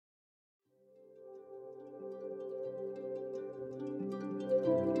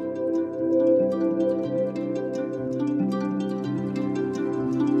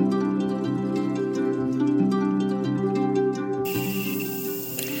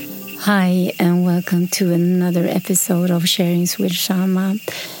Hi, and welcome to another episode of Sharings with Shama.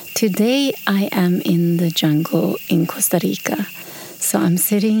 Today I am in the jungle in Costa Rica. So I'm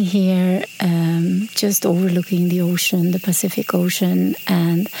sitting here just overlooking the ocean, the Pacific Ocean,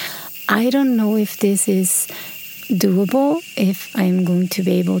 and I don't know if this is doable, if I'm going to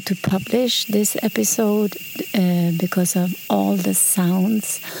be able to publish this episode because of all the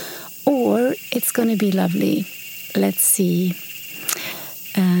sounds, or it's going to be lovely. Let's see.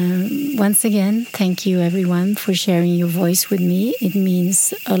 Once again, thank you everyone for sharing your voice with me. It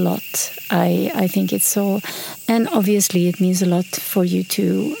means a lot. I think it's so, and obviously it means a lot for you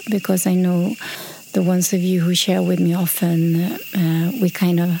too, because I know the ones of you who share with me often, we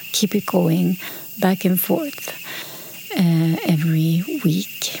kind of keep it going back and forth every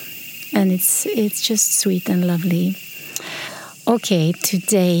week, and it's just sweet and lovely. Okay,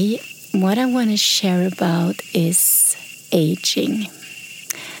 today what I want to share about is aging.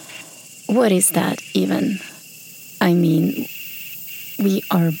 What is that even? I mean, we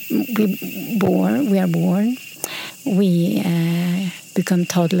are born, we become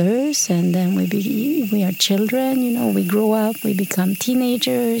toddlers, and then we are children, we grow up, we become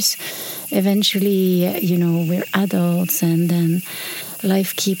teenagers, eventually, we're adults, and then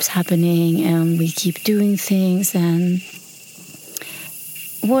life keeps happening, and we keep doing things, and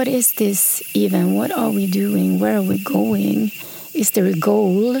what is this even? What are we doing? Where are we going? Is there a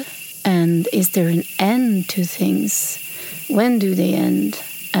goal? And is there an end to things? When do they end?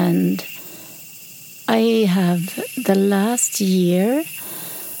 And I have the last year,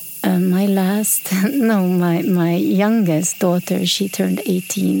 my youngest daughter, she turned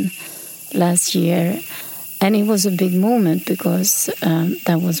 18 last year. And it was a big moment because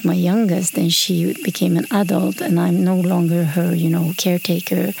that was my youngest, and she became an adult, and I'm no longer her,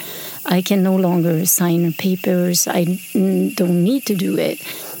 caretaker. I can no longer sign her papers. I don't need to do it.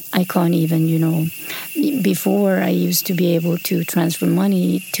 I can't even, before I used to be able to transfer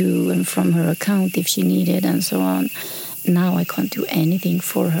money to and from her account if she needed and so on. Now I can't do anything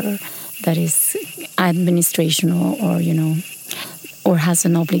for her that is administrational or has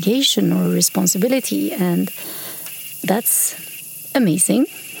an obligation or a responsibility. And that's amazing.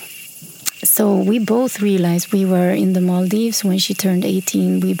 So we both realized, we were in the Maldives when she turned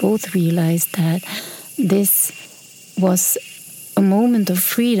 18. We both realized that this was a moment of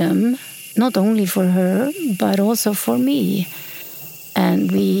freedom, not only for her, but also for me. And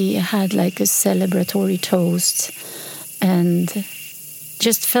we had like a celebratory toast, and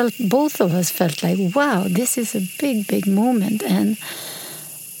just both of us felt like, wow, this is a big, big moment. And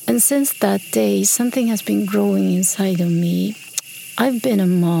since that day, something has been growing inside of me. I've been a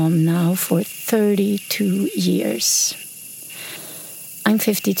mom now for 32 years. I'm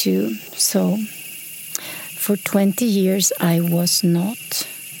 52, so for 20 years, I was not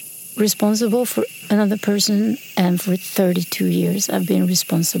responsible for another person, and for 32 years, I've been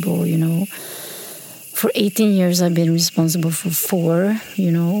responsible, For 18 years, I've been responsible for 4,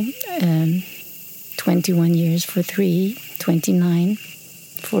 21 years for 3, 29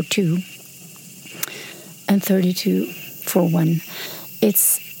 for 2, and 32 for 1.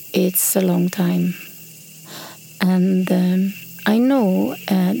 It's a long time. And I know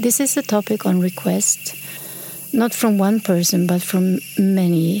this is a topic on request, not from one person, but from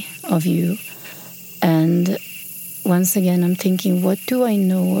many of you. And once again, I'm thinking, what do I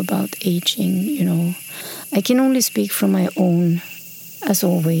know about aging? I can only speak from my own, as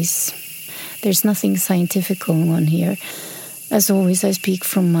always. There's nothing scientific going on here. As always, I speak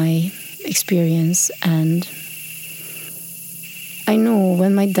from my experience. And I know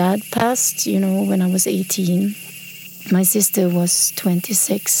when my dad passed, when I was 18, my sister was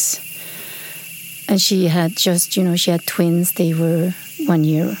 26. And she had just, she had twins. They were 1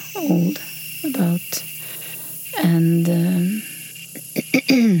 year old, about. And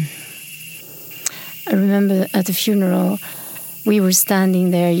I remember at the funeral, we were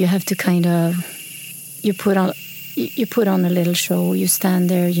standing there. You have to kind of, you put on a little show. You stand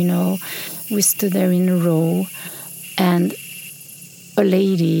there, we stood there in a row. And a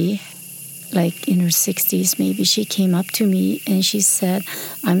lady, like in her 60s maybe, she came up to me and she said,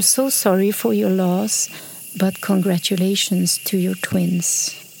 "I'm so sorry for your loss, but congratulations to your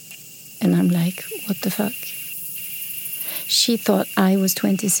twins." And I'm like, what the fuck? She thought I was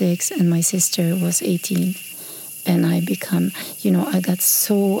 26 and my sister was 18. And I got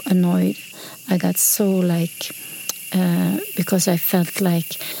so annoyed. I got so because I felt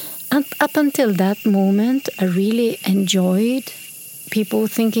like, up until that moment, I really enjoyed people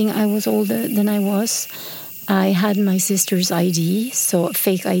thinking I was older than I was. I had my sister's ID, so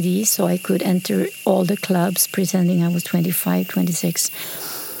fake ID, so I could enter all the clubs pretending I was 25, 26.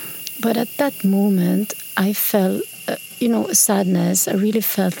 But at that moment, I felt, sadness. I really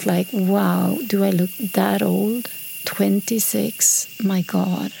felt like, wow, do I look that old? 26, my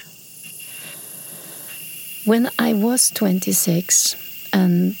God. When I was 26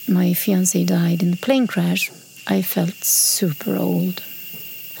 and my fiancé died in a plane crash, I felt super old.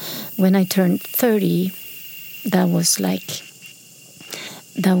 When I turned 30, that was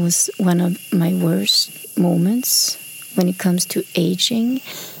one of my worst moments when it comes to aging.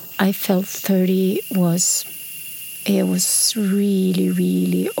 I felt 30 was really,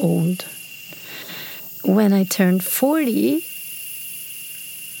 really old. When I turned 40,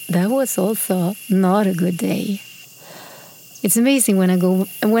 that was also not a good day. It's amazing when I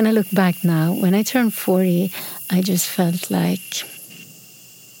look back now. When I turned 40, I just felt like,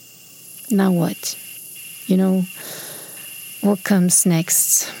 now what? What comes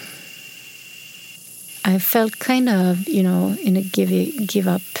next? I felt kind of, in a give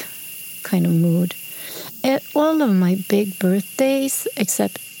up kind of mood. At all of my big birthdays,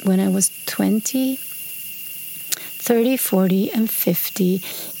 except when I was 20, 30, 40, and 50,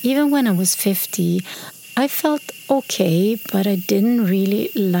 even when I was 50, I felt okay, but I didn't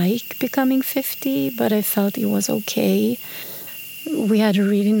really like becoming 50, but I felt it was okay. We had a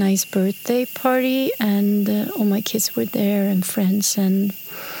really nice birthday party, and all my kids were there and friends,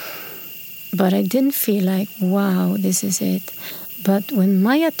 but I didn't feel like, wow, this is it. But when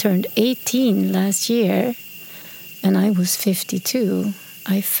Maya turned 18 last year, and I was 52,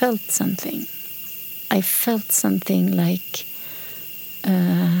 I felt something. I felt something like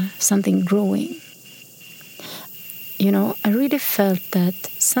something growing. I really felt that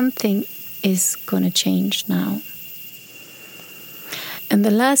something is going to change now. And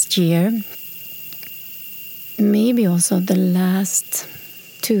the last year, maybe also the last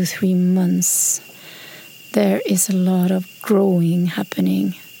 2-3 months, there is a lot of growing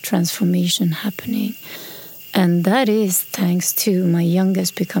happening, transformation happening. And that is thanks to my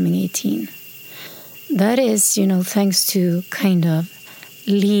youngest becoming 18. That is, thanks to kind of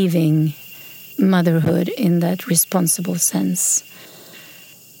leaving motherhood in that responsible sense.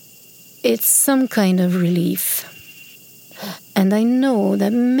 It's some kind of relief. And I know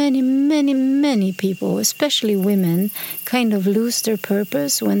that many, many, many people, especially women, kind of lose their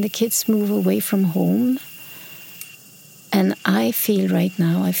purpose when the kids move away from home. And I feel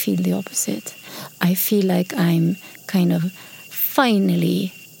the opposite. I feel like I'm kind of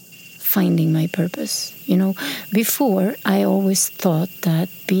finally finding my purpose. Before I always thought that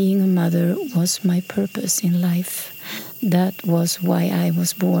being a mother was my purpose in life. That was why I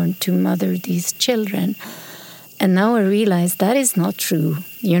was born, to mother these children. And now I realize that is not true,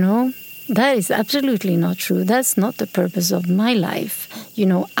 That is absolutely not true. That's not the purpose of my life.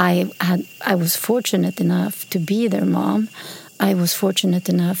 I was fortunate enough to be their mom. I was fortunate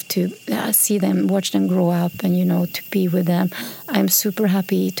enough to see them, watch them grow up and, to be with them. I'm super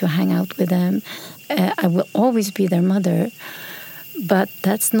happy to hang out with them. I will always be their mother. But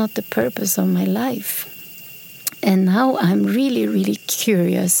that's not the purpose of my life. And now I'm really, really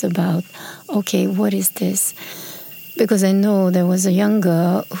curious about, okay, what is this? Because I know there was a young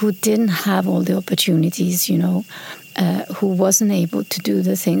girl who didn't have all the opportunities, who wasn't able to do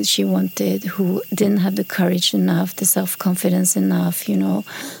the things she wanted, who didn't have the courage enough, the self-confidence enough,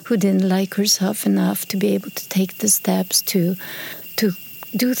 who didn't like herself enough to be able to take the steps to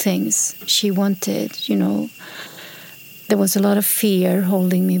do things she wanted, There was a lot of fear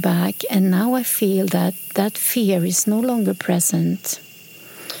holding me back, and now I feel that that fear is no longer present.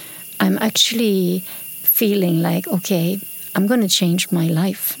 I'm actually feeling like, okay, I'm going to change my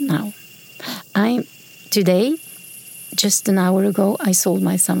life now. Today, just an hour ago, I sold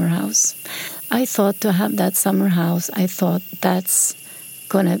my summer house. I thought to have that summer house, I thought that's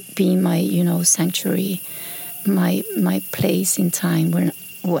going to be my, sanctuary, my place in time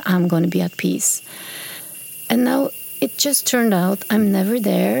where I'm going to be at peace. And now it just turned out I'm never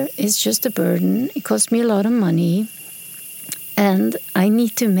there. It's just a burden. It cost me a lot of money. And I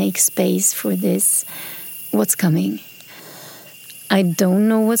need to make space for this. What's coming? I don't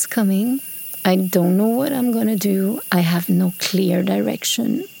know what's coming. I don't know what I'm going to do. I have no clear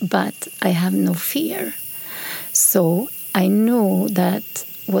direction, but I have no fear. So I know that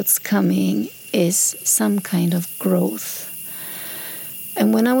what's coming is some kind of growth.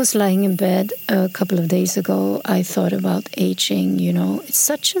 And when I was lying in bed a couple of days ago, I thought about aging. It's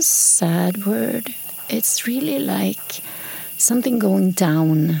such a sad word. It's really like something going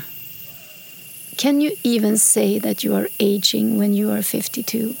down. Can you even say that you are aging when you are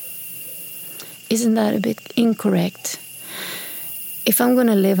 52? Isn't that a bit incorrect? If I'm going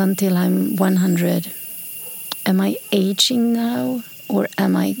to live until I'm 100, am I aging now? Or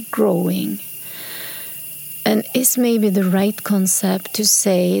am I like growing. And it's maybe the right concept to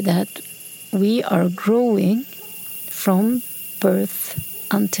say that we are growing from birth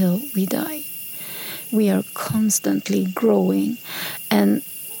until we die. We are constantly growing. And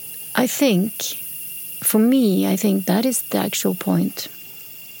I think, for me, I think that is the actual point.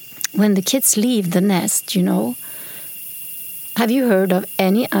 When the kids leave the nest, have you heard of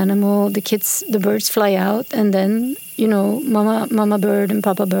any animal, the birds fly out and then, mama bird and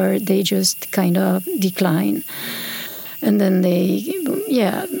papa bird, they just kind of decline. And then they,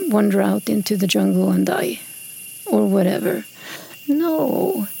 wander out into the jungle and die or whatever.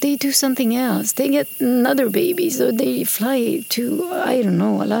 No, they do something else. They get another baby, so they fly to, I don't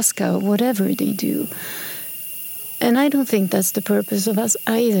know, Alaska or whatever they do. And I don't think that's the purpose of us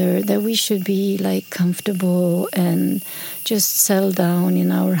either, that we should be like comfortable and just settle down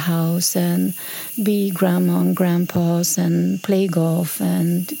in our house and be grandma and grandpas and play golf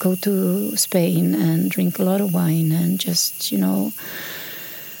and go to Spain and drink a lot of wine and just,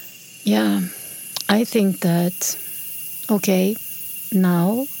 I think that, okay,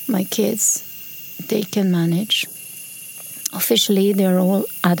 now my kids, they can manage. Officially, they're all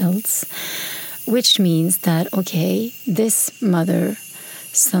adults. Which means that, okay, this mother,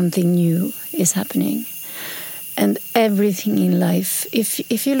 something new is happening. And everything in life,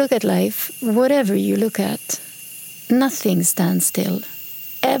 if you look at life, whatever you look at, nothing stands still.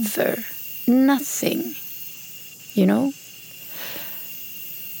 Ever. Nothing.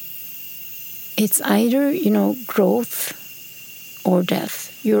 It's either, growth or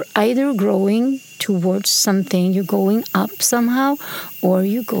death. You're either growing towards something, you're going up somehow, or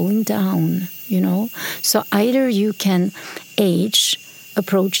you're going down. So either you can age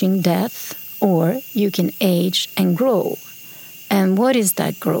approaching death, or you can age and grow. And what is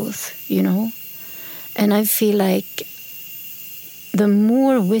that growth, And I feel like the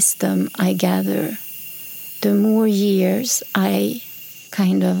more wisdom I gather, the more years I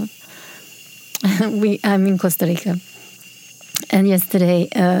kind of... I'm in Costa Rica. And yesterday,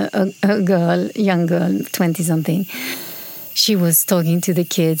 a young girl, 20-something, she was talking to the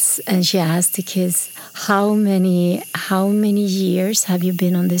kids, and she asked the kids, how many years have you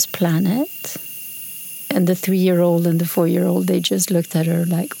been on this planet? And the 3-year-old and the 4-year-old, they just looked at her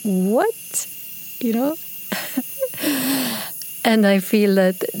like, what? And I feel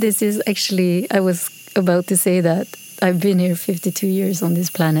that this is actually, I was about to say that I've been here 52 years on this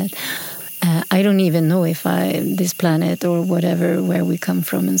planet. I don't even know if this planet or whatever, where we come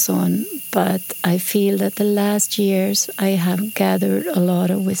from and so on. But I feel that the last years I have gathered a lot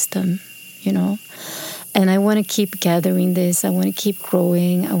of wisdom, And I want to keep gathering this. I want to keep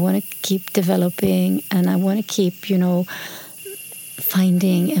growing. I want to keep developing. And I want to keep,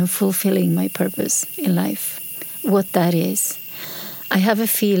 finding and fulfilling my purpose in life. What that is. I have a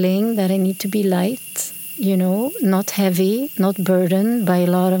feeling that I need to be light. Not heavy, not burdened by a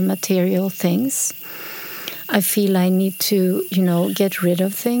lot of material things. I feel I need to, get rid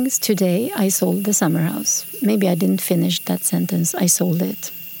of things. Today, I sold the summer house. Maybe I didn't finish that sentence. I sold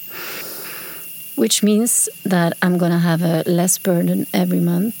it. Which means that I'm going to have a less burden every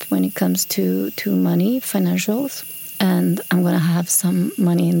month when it comes to money, financials. And I'm going to have some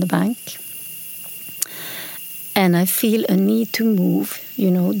money in the bank. And I feel a need to move,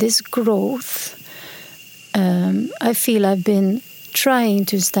 this growth. I feel I've been trying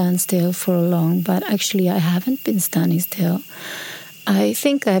to stand still for long, but actually I haven't been standing still. I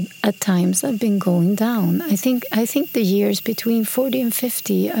think at times I've been going down. I think the years between 40 and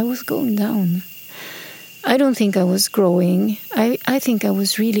 50, I was going down. I don't think I was growing. I think I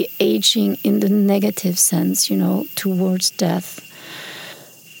was really aging in the negative sense, towards death.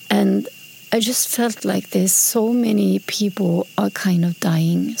 And I just felt like there's so many people are kind of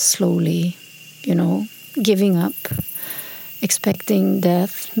dying slowly, giving up, expecting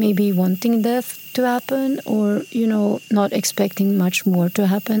death, maybe wanting death to happen, or, not expecting much more to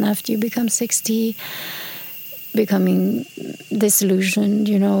happen after you become 60, becoming disillusioned,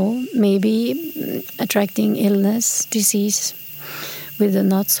 maybe attracting illness, disease with a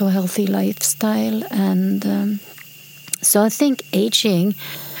not so healthy lifestyle. And so I think aging,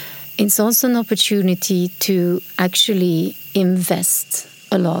 it's also an opportunity to actually invest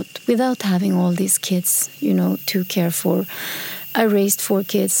a lot without having all these kids, to care for. I raised 4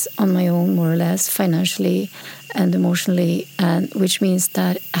 kids on my own, more or less, financially and emotionally, and which means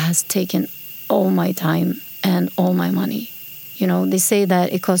that it has taken all my time and all my money. They say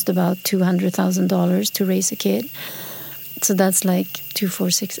that it cost about $200,000 to raise a kid. So that's like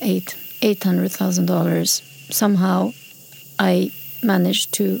 $800,000. Somehow I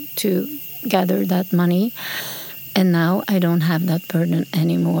managed to gather that money. And now I don't have that burden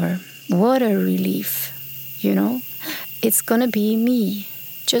anymore. What a relief, you know? It's gonna be me,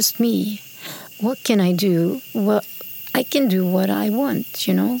 just me. What can I do? Well, I can do what I want,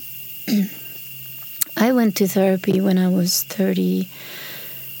 you know? I went to therapy when I was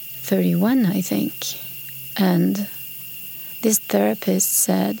 31, I think. And this therapist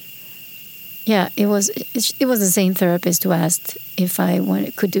said, yeah, it was the same therapist who asked if I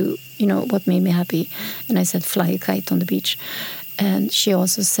could do, you know, what made me happy. And I said, fly a kite on the beach. And she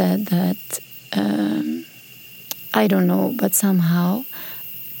also said that, I don't know, but somehow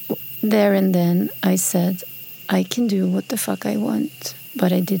there and then I said, I can do what the fuck I want.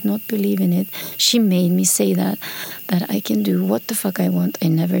 But I did not believe in it. She made me say that I can do what the fuck I want. I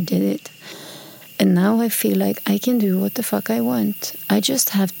never did it. And now I feel like I can do what the fuck I want. I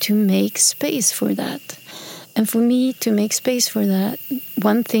just have to make space for that. And for me to make space for that,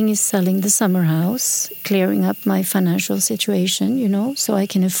 one thing is selling the summer house, clearing up my financial situation, you know, so I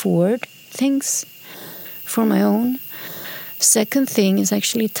can afford things for my own. Second thing is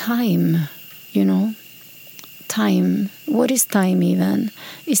actually time, you know. Time. What is time even?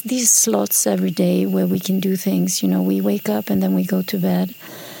 It's these slots every day where we can do things. You know, we wake up and then we go to bed.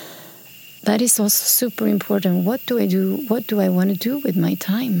 That is also super important. What do I do? What do I want to do with my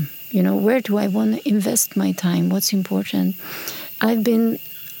time? You know, where do I want to invest my time? What's important? I've been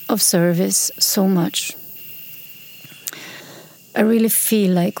of service so much. I really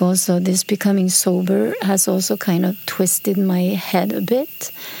feel like also this becoming sober has also kind of twisted my head a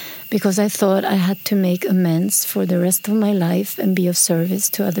bit, because I thought I had to make amends for the rest of my life and be of service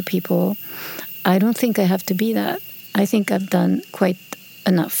to other people. I don't think I have to be that. I think I've done quite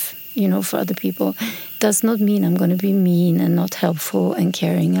enough, you know, for other people. Does not mean I'm going to be mean and not helpful and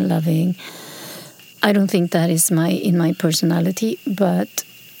caring and loving. I don't think that is in my personality, but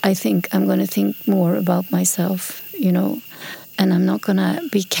I think I'm going to think more about myself, you know, and I'm not going to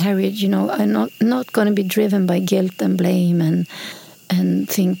be carried, you know, I'm not going to be driven by guilt and blame and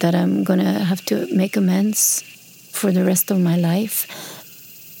think that I'm going to have to make amends for the rest of my life.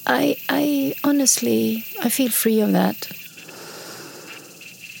 I honestly, I feel free of that.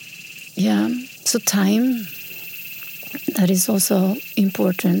 Yeah, so time, that is also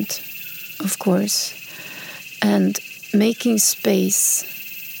important, of course. And making space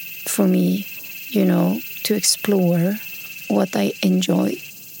for me, you know, to explore what I enjoy,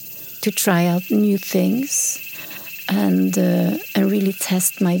 to try out new things, and really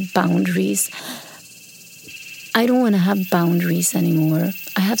test my boundaries. I don't want to have boundaries anymore.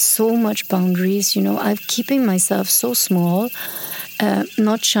 I have so much boundaries, you know. I'm keeping myself so small,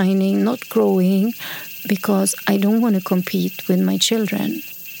 not shining, not growing, because I don't want to compete with my children,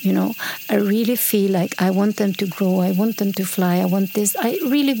 you know. I really feel like I want them to grow, I want them to fly, I want this. I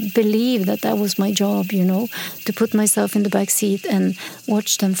really believe that was my job, you know, to put myself in the back seat and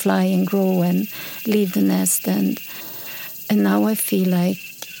watch them fly and grow and leave the nest. And now I feel like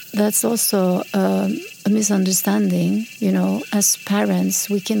that's also a misunderstanding, you know. As parents,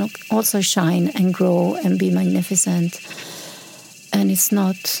 we can also shine and grow and be magnificent. And it's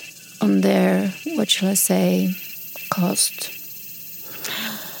not on their, what shall I say, cost.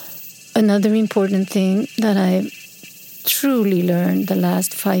 Another important thing that I truly learned the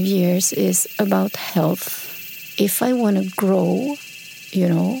last 5 years is about health. If I want to grow, you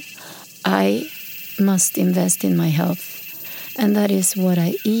know, I must invest in my health. And that is what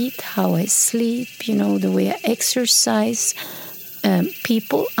I eat, how I sleep, you know, the way I exercise,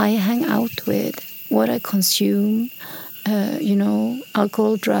 people I hang out with, what I consume, you know,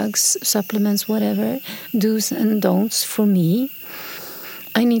 alcohol, drugs, supplements, whatever, do's and don'ts for me.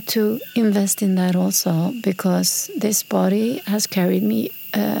 I need to invest in that also, because this body has carried me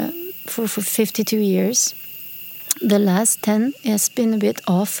for 52 years. The last 10 has been a bit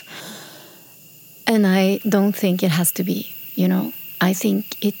off, and I don't think it has to be. You know, I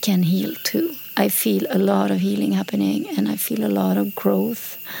think it can heal too. I feel a lot of healing happening, and I feel a lot of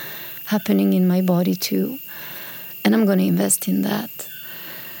growth happening in my body too. And I'm going to invest in that.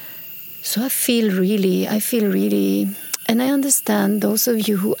 So I feel really, and I understand those of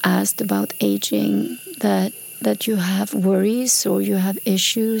you who asked about aging, that you have worries or you have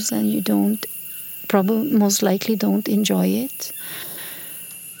issues and you most likely don't enjoy it.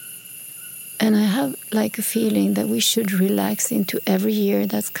 And I have like a feeling that we should relax into every year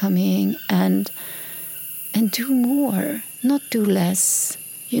that's coming and do more, not do less.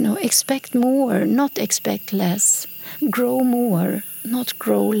 You know, expect more, not expect less. Grow more, not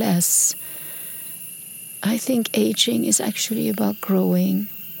grow less. I think aging is actually about growing.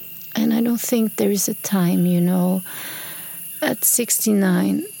 And I don't think there is a time, you know. at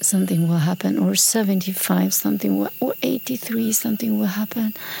 69 something will happen, or 75 something will, or 83 something will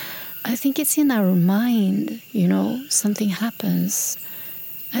happen. I think it's in our mind, something happens.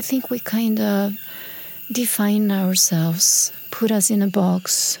 I think we kind of define ourselves, put us in a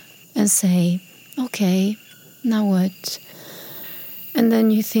box and say, okay, now what? And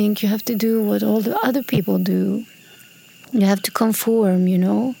then you think you have to do what all the other people do. You have to conform,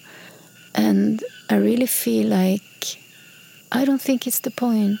 And I really feel like I don't think it's the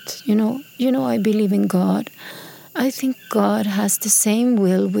point, I believe in God. I think God has the same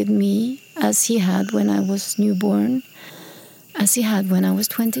will with me as he had when I was newborn, as he had when I was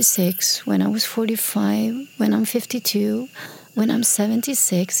 26, when I was 45, when I'm 52, when I'm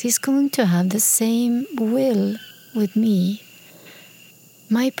 76. He's going to have the same will with me.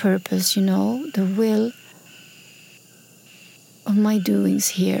 My purpose, the will of my doings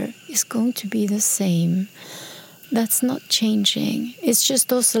here is going to be the same. That's not changing. It's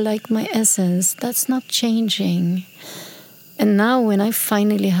just also like my essence. That's not changing. And now when I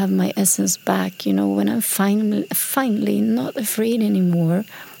finally have my essence back, when I'm finally not afraid anymore,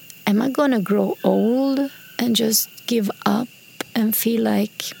 am I going to grow old and just give up and feel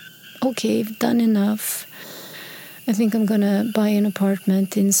like, okay, I've done enough? I think I'm going to buy an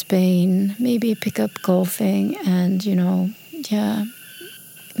apartment in Spain, maybe pick up golfing and,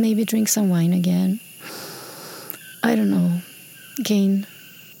 maybe drink some wine again. I don't know, gain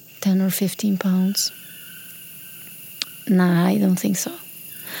 10 or 15 pounds. Nah, I don't think so.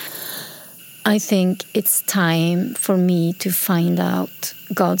 I think it's time for me to find out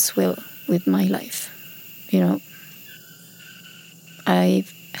God's will with my life.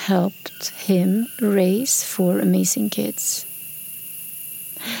 I've helped him raise 4 amazing kids.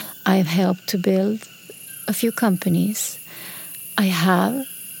 I've helped to build a few companies. I have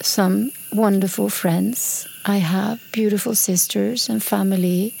some wonderful friends. I have beautiful sisters and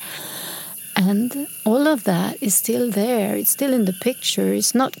family. And all of that is still there. It's still in the picture.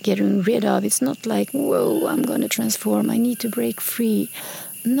 It's not getting rid of. It's not like, whoa, I'm going to transform. I need to break free.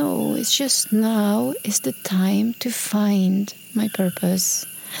 No, it's just now is the time to find my purpose.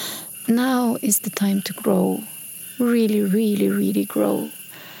 Now is the time to grow. Really, really, really grow.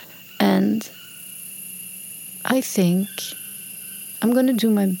 And I think I'm going to do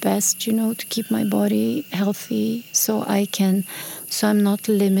my best, to keep my body healthy so I'm not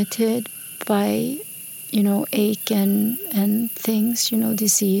limited by, ache and things,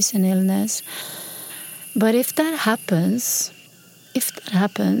 disease and illness. But if that happens,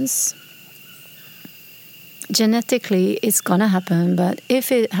 genetically it's gonna happen. But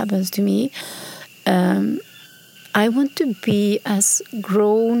if it happens to me, I want to be as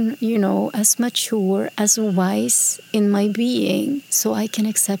grown, as mature, as wise in my being so I can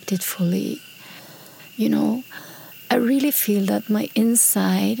accept it fully. I really feel that my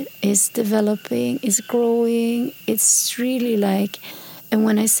inside is developing, is growing. It's really like, and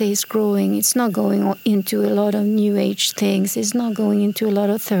when I say it's growing, it's not going into a lot of new age things. It's not going into a lot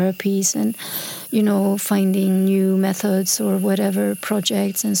of therapies and, finding new methods or whatever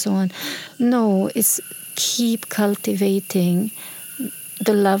projects and so on. No, it's keep cultivating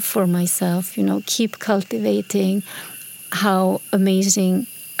the love for myself, keep cultivating how amazing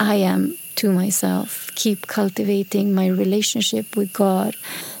I am to myself, keep cultivating my relationship with God,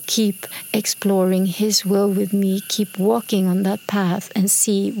 keep exploring His will with me, keep walking on that path and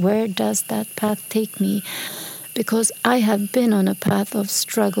see where does that path take me. Because I have been on a path of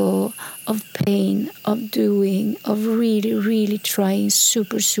struggle, of pain, of doing, of really, really trying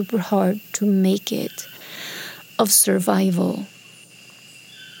super, super hard to make it, of survival.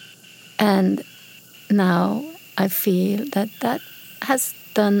 And now I feel that has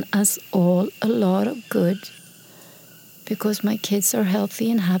done us all a lot of good because my kids are healthy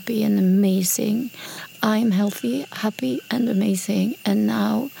and happy and amazing. I'm healthy, happy and amazing. And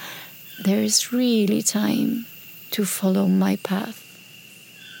now there is really time to follow my path.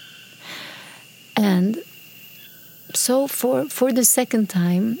 And so for the second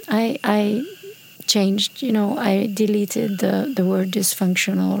time, I changed, I deleted the word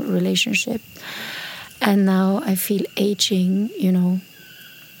dysfunctional relationship. And now I feel aging,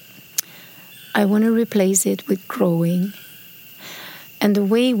 I want to replace it with growing. And the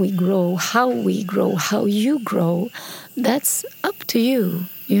way we grow, how you grow, that's up to you,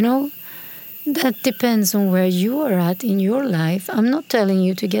 That depends on where you are at in your life. I'm not telling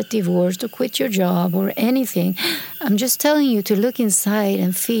you to get divorced or quit your job or anything. I'm just telling you to look inside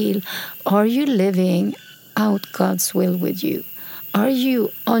and feel, are you living out God's will with you? Are you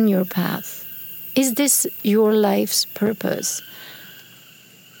on your path? Is this your life's purpose?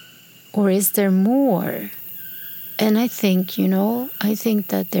 Or is there more? And I think, I think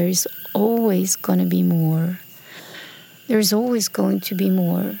that there is always going to be more. There's always going to be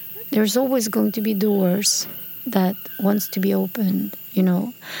more. There's always going to be doors that wants to be opened,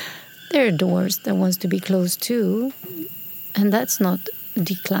 There are doors that wants to be closed too. And that's not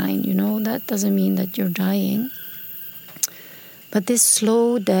decline, That doesn't mean that you're dying. But this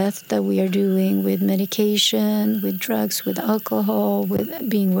slow death that we are doing with medication, with drugs, with alcohol, with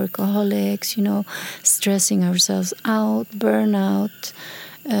being workaholics, stressing ourselves out, burnout,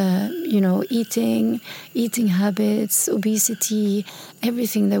 eating habits, obesity,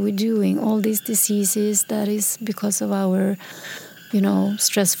 everything that we're doing, all these diseases, that is because of our,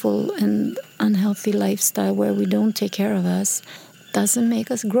 stressful and unhealthy lifestyle where we don't take care of us, doesn't make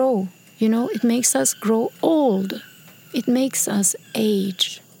us grow. It makes us grow old. It makes us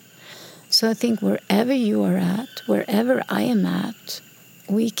age. So I think wherever you are at, wherever I am at,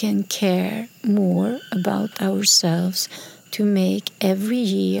 we can care more about ourselves to make every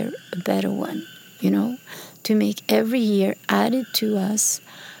year a better one, to make every year added to us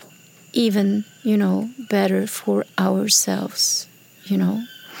even, better for ourselves,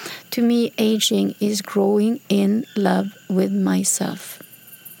 To me, aging is growing in love with myself.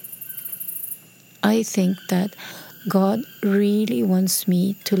 I think that God really wants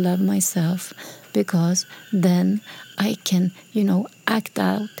me to love myself, because then I can, act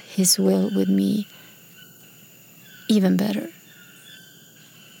out His will with me even better.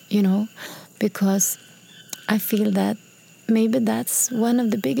 Because I feel that maybe that's one of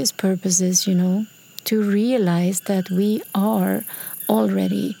the biggest purposes, to realize that we are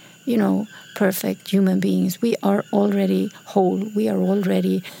already, perfect human beings. We are already whole. We are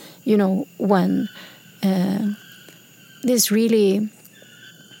already, one.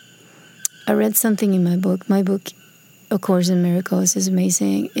 I read something in my book. My book, A Course in Miracles, is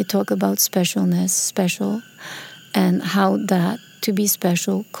amazing. It talks about specialness, special, and how that to be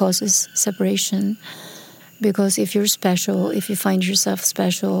special causes separation. Because if you're special, if you find yourself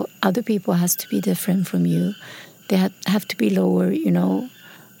special, other people has to be different from you. They have to be lower,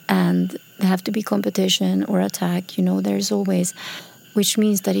 and there have to be competition or attack. There's always, which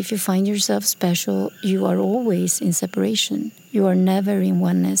means that if you find yourself special, you are always in separation. You are never in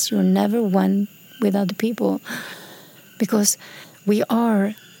oneness. You're never one with other people. Because we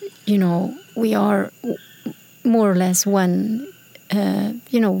are more or less one.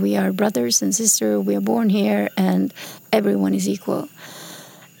 We are brothers and sisters. We are born here, and everyone is equal.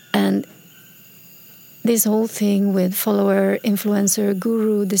 And this whole thing with follower, influencer,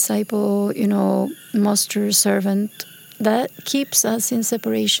 guru, disciple, master, servant, that keeps us in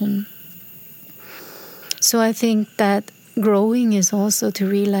separation. So I think that growing is also to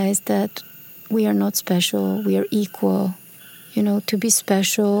realize that we are not special, we are equal. To be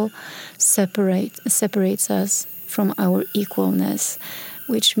special separates us from our equalness,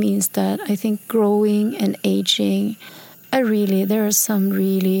 which means that I think growing and aging, there are some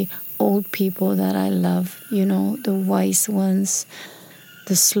really old people that I love, the wise ones,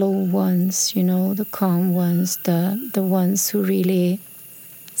 the slow ones, the calm ones, the ones who really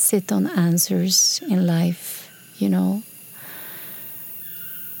sit on answers in life,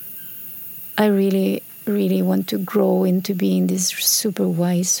 I really, really want to grow into being this super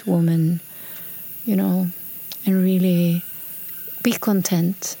wise woman, and really be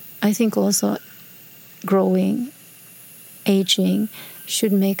content. I think also growing, aging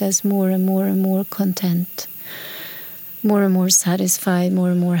should make us more and more and more content, more and more satisfied,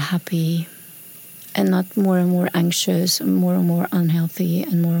 more and more happy, and not more and more anxious, more and more unhealthy,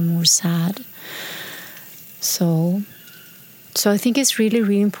 and more sad. So I think it's really,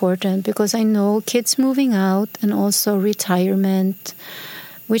 really important, because I know kids moving out and also retirement,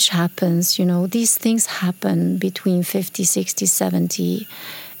 which happens, these things happen between 50, 60, 70.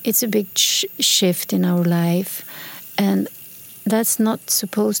 It's a big shift in our life, and that's not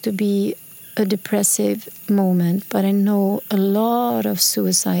supposed to be a depressive moment, but I know a lot of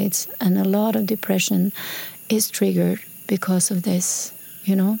suicides and a lot of depression is triggered because of this,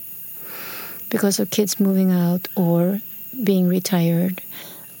 because of kids moving out or being retired,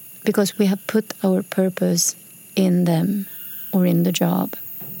 because we have put our purpose in them or in the job.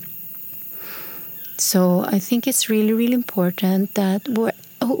 So I think it's really, really important that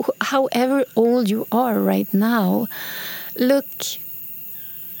however old you are right now, look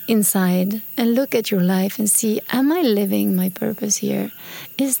inside and look at your life and see, am I living my purpose here?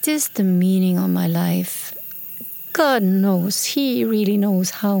 Is this the meaning of my life? God knows, He really knows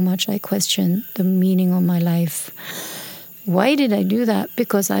how much I question the meaning of my life. Why did I do that?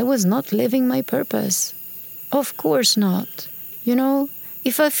 Because I was not living my purpose. Of course not.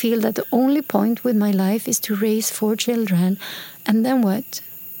 If I feel that the only point with my life is to raise 4 children, and then what?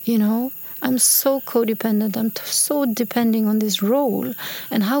 I'm so codependent. I'm so depending on this role.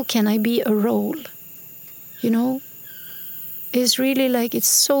 And how can I be a role? It's really like it's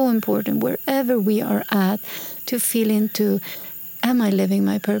so important wherever we are at to feel into, am I living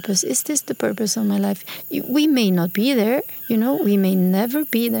my purpose? Is this the purpose of my life? We may not be there, we may never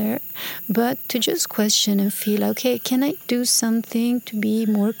be there, but to just question and feel, okay, can I do something to be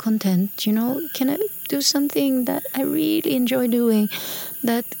more content? Can I do something that I really enjoy doing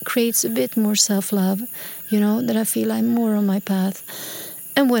that creates a bit more self-love, that I feel I'm more on my path?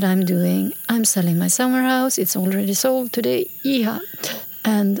 And what I'm doing, I'm selling my summer house. It's already sold today. Yeah.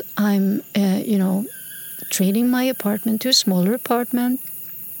 And I'm, trading my apartment to a smaller apartment.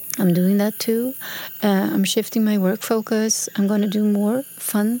 I'm doing that too. I'm shifting my work focus. I'm going to do more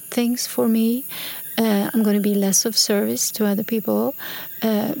fun things for me. I'm going to be less of service to other people,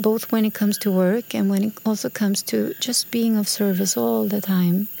 both when it comes to work and when it also comes to just being of service all the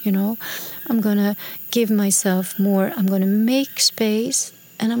time. I'm going to give myself more. I'm going to make space,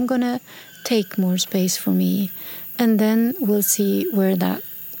 and I'm going to take more space for me. And then we'll see where that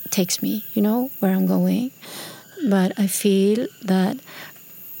takes me, where I'm going. But I feel that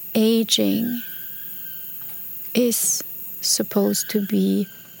aging is supposed to be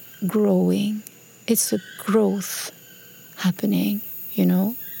growing. It's a growth happening,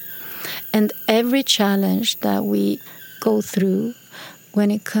 And every challenge that we go through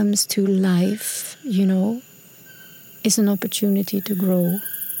when it comes to life, is an opportunity to grow.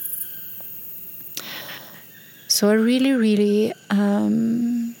 So I really,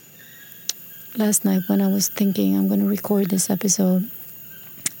 last night when I was thinking I'm going to record this episode,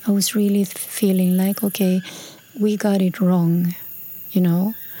 I was really feeling like, okay, we got it wrong,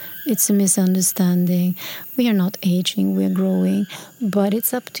 It's a misunderstanding. We are not aging, we are growing, but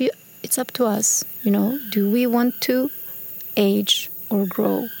it's up to us, Do we want to age or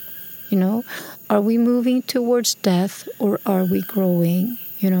grow? Are we moving towards death or are we growing?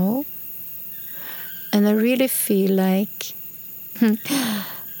 And I really feel like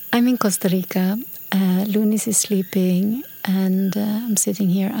I'm in Costa Rica. Lunis is sleeping, and I'm sitting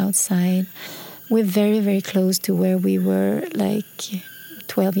here outside. We're very, very close to where we were like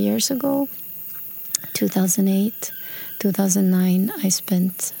 12 years ago. 2008, 2009, I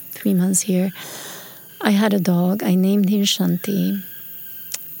spent 3 months here. I had a dog. I named him Shanti.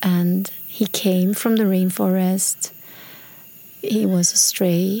 And he came from the rainforest. He was a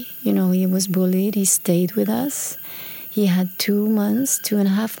stray. He was bullied. He stayed with us. He had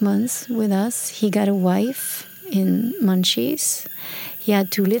 2.5 months with us. He got a wife in Munchies. He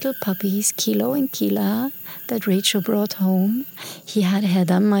had 2 little puppies, Kilo and Kila, that Rachel brought home. He had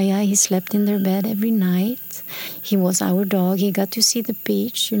Hedda and Maya. He slept in their bed every night. He was our dog. He got to see the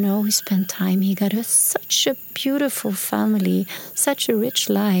beach, He spent time. He got such a beautiful family, such a rich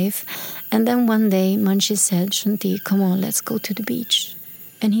life. And then one day, Munchie said, Shanti, come on, let's go to the beach.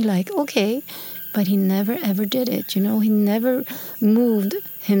 And he okay. But he never, ever did it, He never moved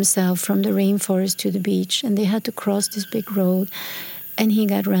himself from the rainforest to the beach. And they had to cross this big road. And he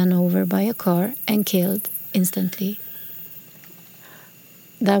got ran over by a car and killed instantly.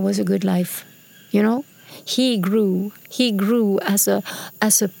 That was a good life, He grew. He grew as a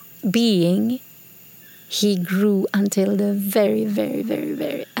being. He grew until the very, very, very,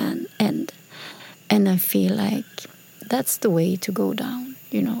 very end. And I feel like that's the way to go down,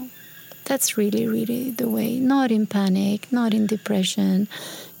 That's really, really the way. Not in panic, not in depression,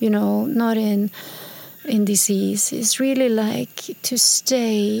 not in disease. It's really like to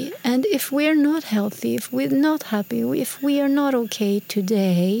stay. And if we're not healthy, if we're not happy, if we are not okay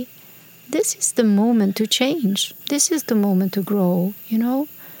today, this is the moment to change. This is the moment to grow,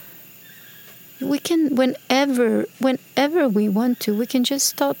 We can, whenever we want to, we can just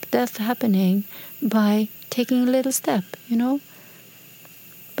stop death happening by taking a little step,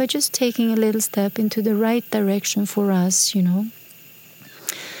 By just taking a little step into the right direction for us,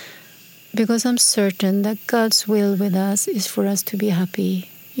 Because I'm certain that God's will with us is for us to be happy,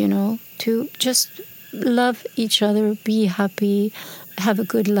 to just love each other, be happy, have a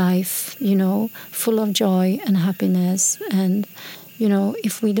good life, full of joy and happiness. And,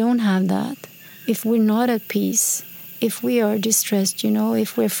 if we don't have that, if we're not at peace, if we are distressed, if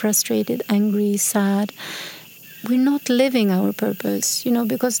we're frustrated, angry, sad, we're not living our purpose,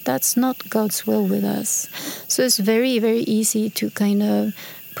 because that's not God's will with us. So it's very, very easy to kind of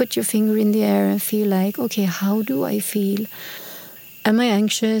put your finger in the air and feel like, okay, how do I feel? Am I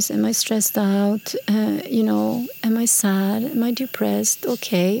anxious? Am I stressed out? Am I sad? Am I depressed?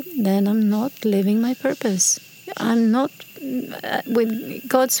 Okay, then I'm not living my purpose. I'm not with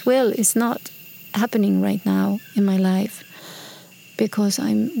God's will is not happening right now in my life, because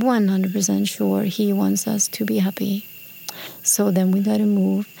I'm 100% sure He wants us to be happy. So then we gotta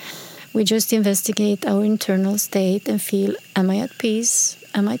move. We just investigate our internal state and feel, am I at peace?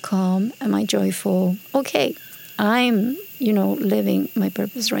 Am I calm? Am I joyful? Okay, I'm, living my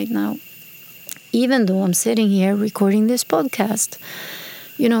purpose right now. Even though I'm sitting here recording this podcast,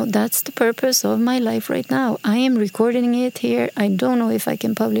 that's the purpose of my life right now. I am recording it here. I don't know if I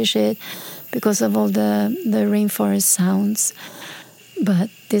can publish it because of all the rainforest sounds.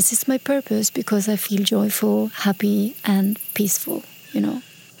 But this is my purpose because I feel joyful, happy, and peaceful,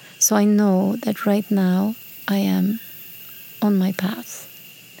 So I know that right now I am on my path.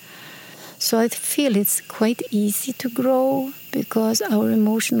 So I feel it's quite easy to grow because our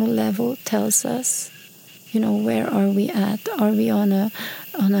emotional level tells us, where are we at? Are we on a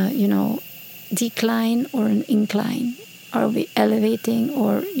decline or an incline? Are we elevating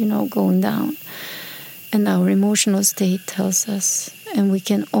or, going down? And our emotional state tells us. And we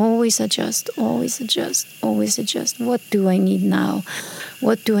can always adjust. What do I need now?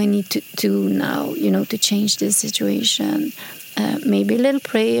 What do I need to do now, to change this situation? Maybe a little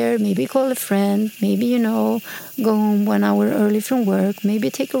prayer, maybe call a friend, maybe, go home 1 hour early from work, maybe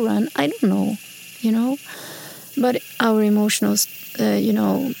take a run. I don't know, But our emotional,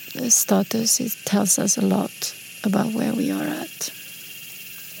 status, it tells us a lot about where we are at.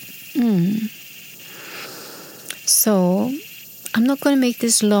 So I'm not going to make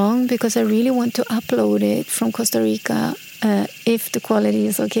this long because I really want to upload it from Costa Rica if the quality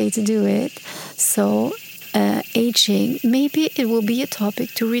is okay to do it. So aging, maybe it will be a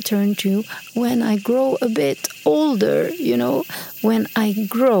topic to return to when I grow a bit older, when I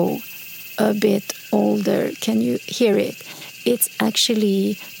grow a bit older. Can you hear it? It's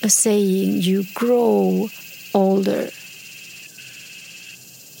actually a saying, you grow older.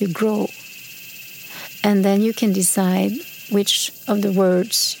 You grow. And then you can decide which of the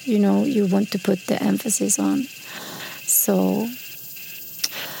words, you want to put the emphasis on. So,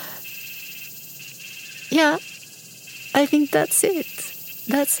 yeah, I think that's it.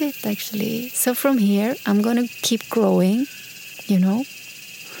 That's it, actually. So from here, I'm going to keep growing,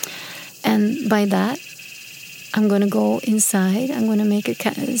 And by that, I'm going to go inside. I'm going to make a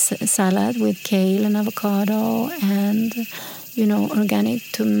salad with kale and avocado and, organic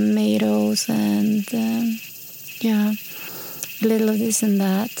tomatoes and, a little of this and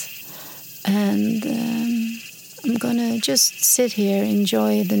that. And I'm going to just sit here,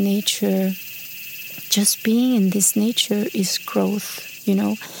 enjoy the nature. Just being in this nature is growth,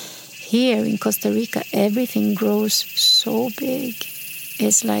 Here in Costa Rica, everything grows so big.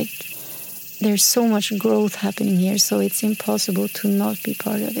 It's like there's so much growth happening here, so it's impossible to not be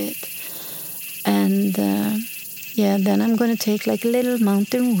part of it. And then I'm going to take like a little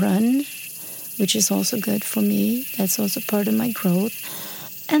mountain run, which is also good for me. That's also part of my growth.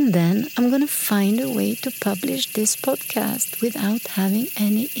 And then I'm going to find a way to publish this podcast without having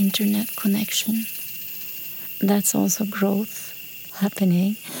any internet connection. That's also growth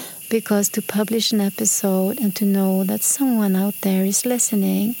happening, because to publish an episode and to know that someone out there is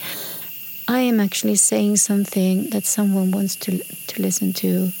listening, I am actually saying something that someone wants to listen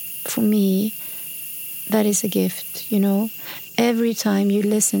to. For me, that is a gift, Every time you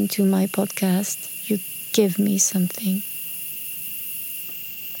listen to my podcast, you give me something.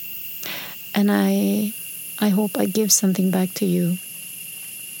 And I hope I give something back to you,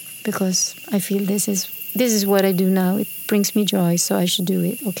 because I feel this is what I do now. It brings me joy, so I should do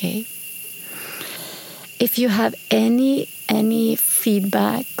it, okay? If you have any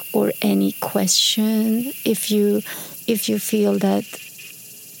feedback or any question, if you feel that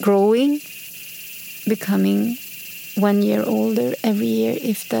growing, becoming 1 year older every year,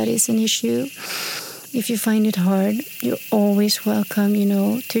 if that is an issue, if you find it hard, you're always welcome,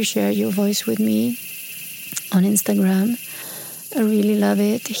 to share your voice with me on Instagram. I really love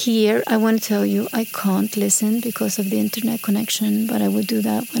it. Here, I want to tell you, I can't listen because of the internet connection, but I will do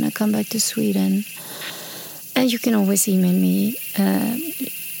that when I come back to Sweden. And you can always email me.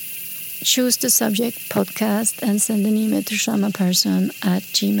 Choose the subject podcast and send an email to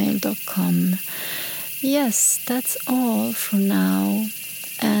shamaperson@gmail.com. Yes, that's all for now.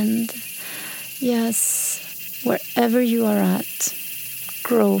 And yes, wherever you are at,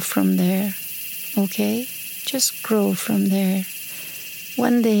 grow from there. Okay? Just grow from there.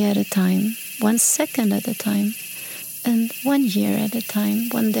 1 day at a time, 1 second at a time, and 1 year at a time,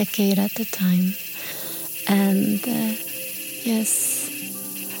 1 decade at a time. And yes,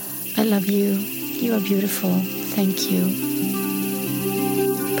 I love you. You are beautiful. Thank you.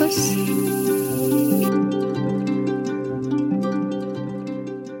 Puss.